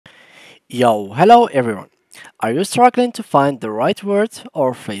Yo, hello everyone. Are you struggling to find the right words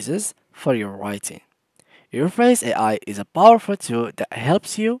or phrases for your writing? Rephrase AI is a powerful tool that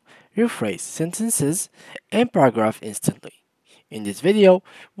helps you rephrase sentences and paragraphs instantly. In this video,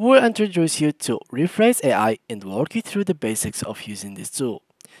 we'll introduce you to Rephrase AI and walk you through the basics of using this tool.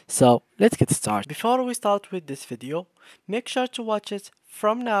 So, let's get started. Before we start with this video, make sure to watch it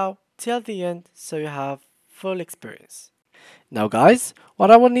from now till the end so you have full experience. Now guys, what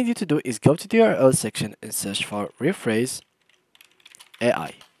I will need you to do is go to the URL section and search for Rephrase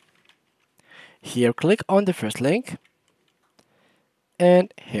AI. Here click on the first link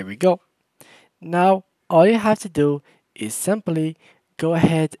and here we go. Now all you have to do is simply go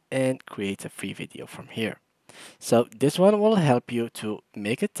ahead and create a free video from here. So this one will help you to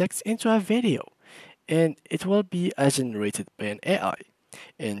make a text into a video and it will be generated by an AI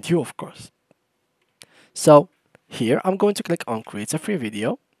and you of course. So here I'm going to click on create a free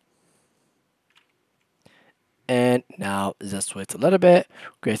video. And now just wait a little bit,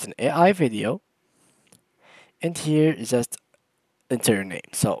 create an AI video, and here just enter your name.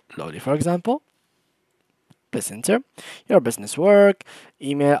 So Lodi, for example, press enter your business work,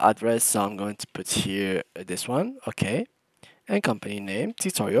 email address. So I'm going to put here this one, okay, and company name,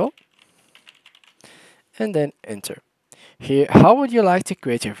 tutorial, and then enter. Here, how would you like to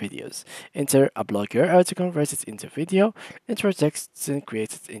create your videos? Enter a blog URL to convert it into video, enter text and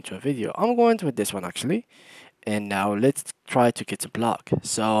create it into a video. I'm going with this one actually. And now let's try to get a blog.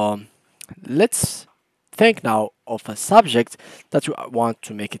 So let's think now of a subject that you want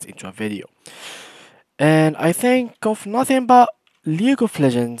to make it into a video. And I think of nothing but League of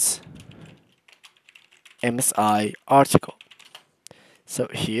Legends MSI article. So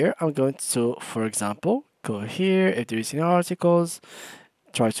here I'm going to, for example, go here if there is any articles,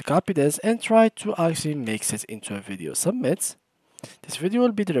 try to copy this and try to actually make it into a video. Submit. This video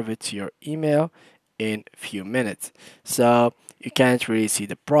will be delivered to your email in few minutes. So you can't really see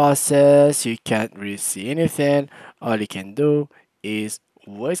the process, you can't really see anything. All you can do is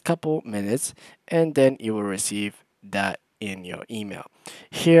wait a couple minutes and then you will receive that in your email.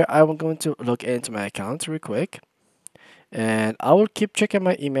 Here I'm going to log into my account real quick and I will keep checking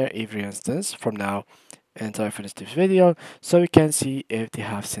my email every instance from now until I finish this video so we can see if they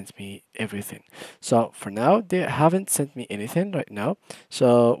have sent me everything. So for now they haven't sent me anything right now,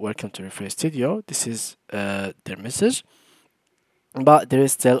 so welcome to Rephrase Studio. This is their message, but there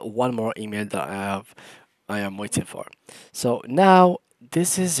is still one more email that I am waiting for. So now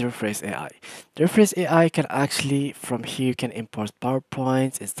this is Rephrase AI. The Rephrase AI can actually, from here you can import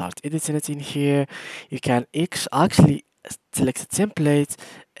PowerPoint and start editing it in here. You can actually select a template,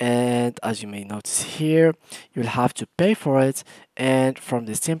 and as you may notice here, you'll have to pay for it, and from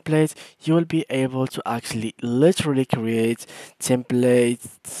this template you will be able to actually literally create templates,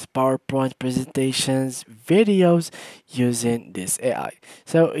 PowerPoint presentations, videos using this AI.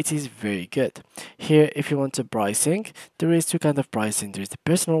 So it is very good. Here if you want to pricing, there is two kinds of pricing. There is the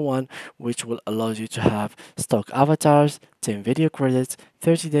personal one, which will allow you to have stock avatars, 10 video credits,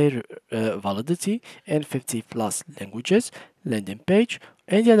 30-day validity, and 50 plus languages, landing page.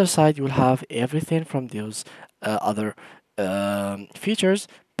 And the other side, you will have everything from those other features,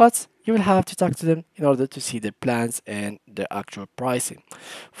 but you will have to talk to them in order to see the plans and the actual pricing.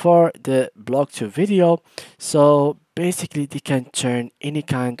 For the blog to video, so basically they can turn any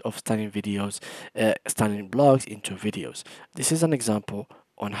kind of stunning videos, stunning blogs into videos. This is an example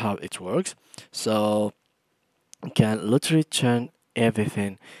on how it works. So you can literally turn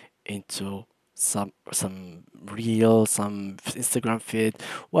everything into some reel, some Instagram feed,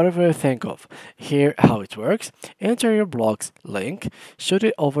 whatever you think of. Here how it works: enter your blog's link, shoot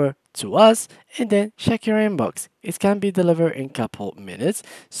it over to us, and then check your inbox. It can be delivered in couple minutes.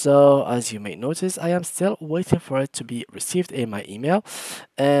 So as you may notice, I am still waiting for it to be received in my email.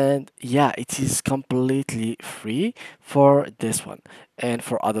 And yeah, it is completely free for this one. And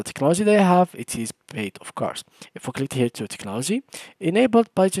for other technology they have, it is paid, of course. If we click here to technology,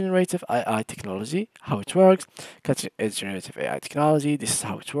 enabled by generative AI technology, how it works, cutting edge generative AI technology, this is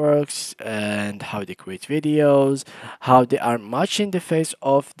how it works, and how they create videos, how they are matching the face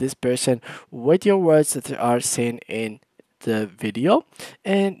of this person with your words that they are saying in the video,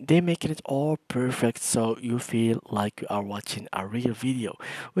 and they making it all perfect so you feel like you are watching a real video,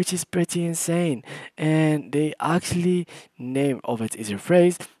 which is pretty insane. And they actually name of it is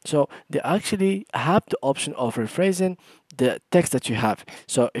rephrase, so they actually have the option of rephrasing the text that you have.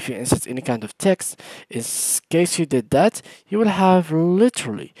 So if you insert any kind of text, in case you did that, you will have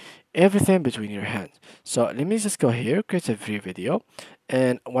literally everything between your hands. So let me just go here, create a free video,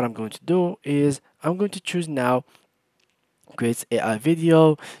 and what I'm going to do is I'm going to choose now create AI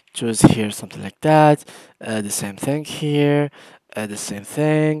video, choose here something like that, the same thing here, the same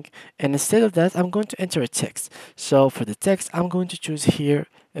thing, and instead of that I'm going to enter a text. So for the text I'm going to choose here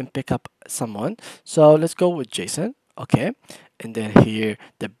and pick up someone. So let's go with Jason. Okay, and then here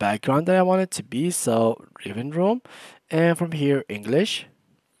the background that I want it to be, so living room, and from here English,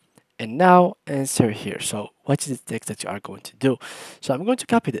 and now answer here. So what is the text that you are going to do? So I'm going to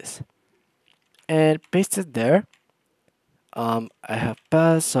copy this and paste it there. I have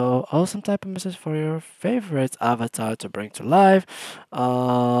passed, so awesome type of message for your favorite avatar to bring to life.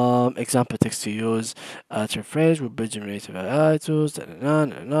 Example text to use to phrase will be generated by AI tools. Da, da, da,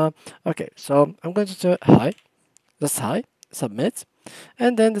 da, da. Okay, so I'm going to do hi, that's hi, submit,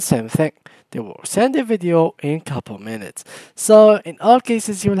 and then the same thing. They will send the video in couple minutes. So in all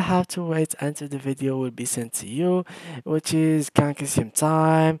cases, you will have to wait until the video will be sent to you, which is can consume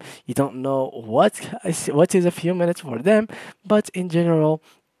time. You don't know what is a few minutes for them, but in general,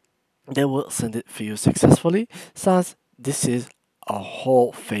 they will send it for you successfully. Since this is a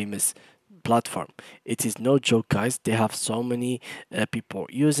whole famous platform, it is no joke, guys. They have so many people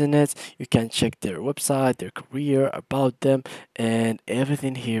using it. You can check their website, their career, about them, and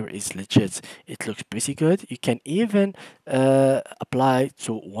everything here is legit. It looks pretty good. You can even apply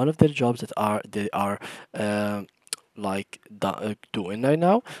to one of their jobs that are they are doing right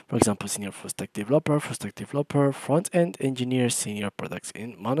now. For example, senior full stack developer, front end engineer, senior products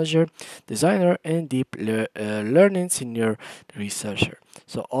manager, designer, and learning senior researcher.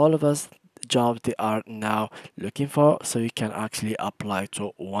 So all of us jobs they are now looking for, so you can actually apply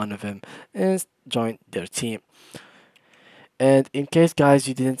to one of them and join their team. And in case, guys,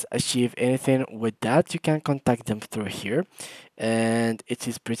 you didn't achieve anything with that, you can contact them through here, and it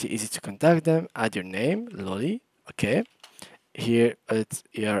is pretty easy to contact them. Add your name, Lolly. Okay, here it's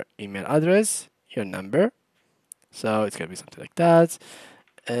your email address, your number, so it's gonna be something like that.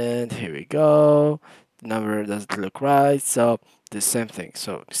 And here we go, the number doesn't look right, so the same thing.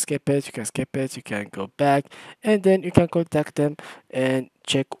 So skip it, you can skip it, you can go back, and then you can contact them and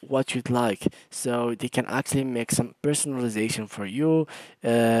check what you'd like. So they can actually make some personalization for you.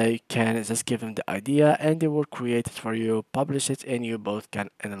 You can just give them the idea and they will create it for you, publish it, and you both can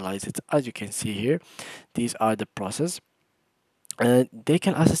analyze it. As you can see here, these are the process, and they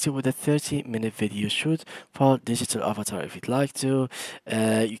can assist you with a 30-minute video shoot for digital avatar if you'd like to.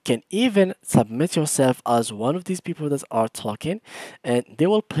 You can even submit yourself as one of these people that are talking, and they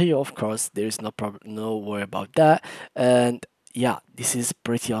will pay you, of course. There is no problem, no worry about that. And yeah, this is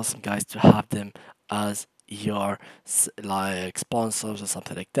pretty awesome, guys, to have them as your like sponsors or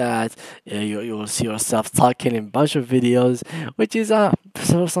something like that. You will see yourself talking in a bunch of videos, which is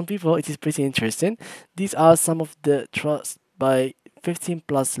for some people it is pretty interesting. These are some of the trust by 15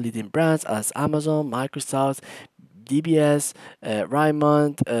 plus leading brands as Amazon, Microsoft, DBS,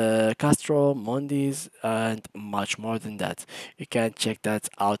 Raymond, Castro, Mondi's, and much more than that. You can check that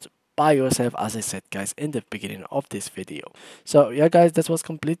out by yourself, as I said, guys, in the beginning of this video. So yeah, guys, that was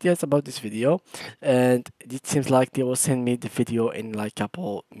complete, yes, about this video, and it seems like they will send me the video in like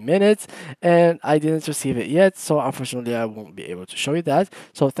couple minutes, and I didn't receive it yet, so unfortunately I won't be able to show you that.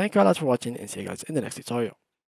 So thank you a lot for watching, and see you guys in the next tutorial.